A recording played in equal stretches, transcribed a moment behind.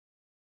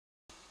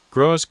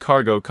Groz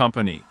Cargo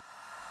Company.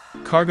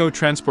 Cargo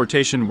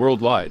transportation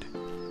worldwide.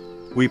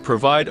 We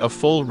provide a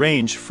full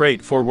range freight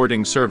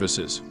forwarding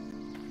services.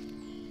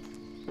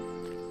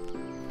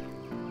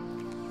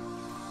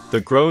 The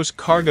Groz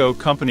Cargo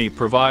Company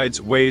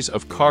provides ways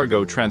of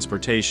cargo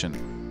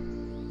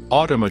transportation.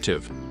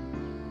 Automotive,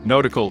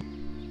 nautical,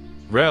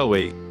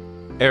 railway,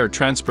 air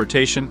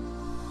transportation.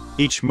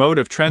 Each mode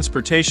of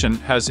transportation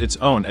has its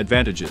own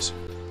advantages.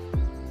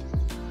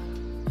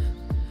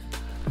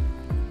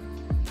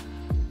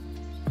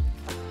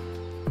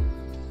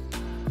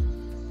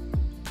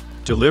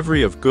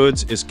 Delivery of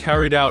goods is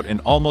carried out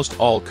in almost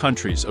all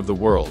countries of the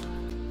world.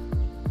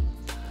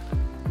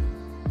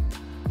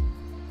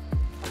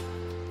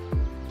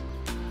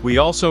 We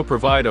also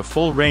provide a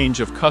full range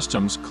of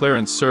customs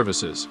clearance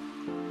services.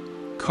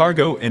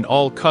 Cargo in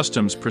all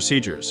customs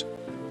procedures.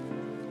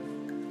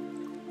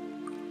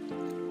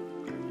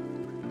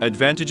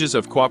 Advantages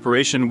of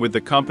cooperation with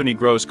the company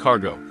Groz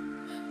Cargo.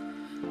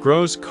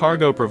 Groz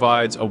Cargo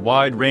provides a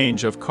wide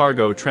range of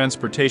cargo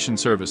transportation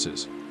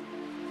services.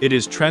 It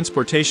is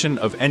transportation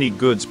of any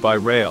goods by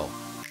rail,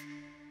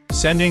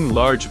 sending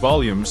large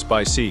volumes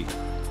by sea,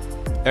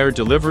 air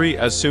delivery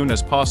as soon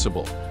as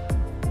possible,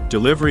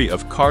 delivery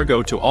of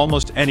cargo to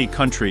almost any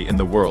country in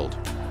the world,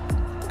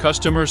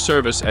 customer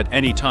service at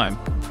any time,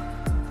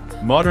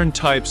 modern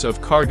types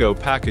of cargo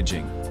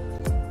packaging.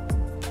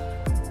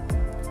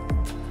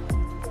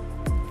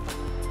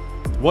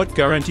 What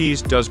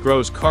guarantees does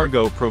Groz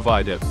Cargo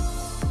provide? It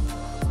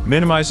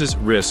minimizes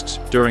risks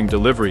during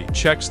delivery,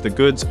 checks the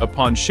goods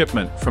upon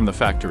shipment from the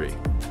factory,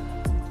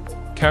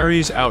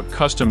 carries out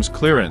customs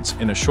clearance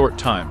in a short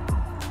time,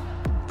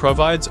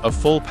 provides a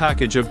full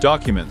package of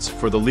documents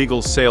for the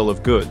legal sale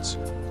of goods,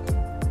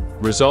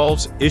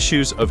 resolves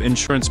issues of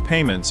insurance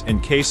payments in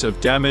case of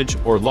damage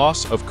or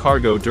loss of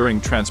cargo during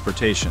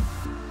transportation.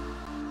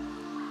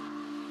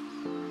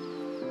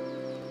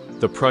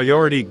 The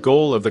priority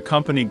goal of the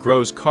company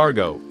Groz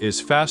Cargo is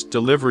fast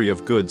delivery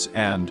of goods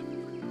and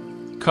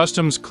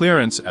customs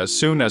clearance as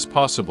soon as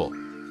possible.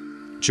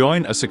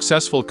 Join a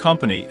successful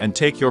company and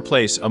take your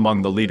place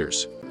among the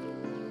leaders.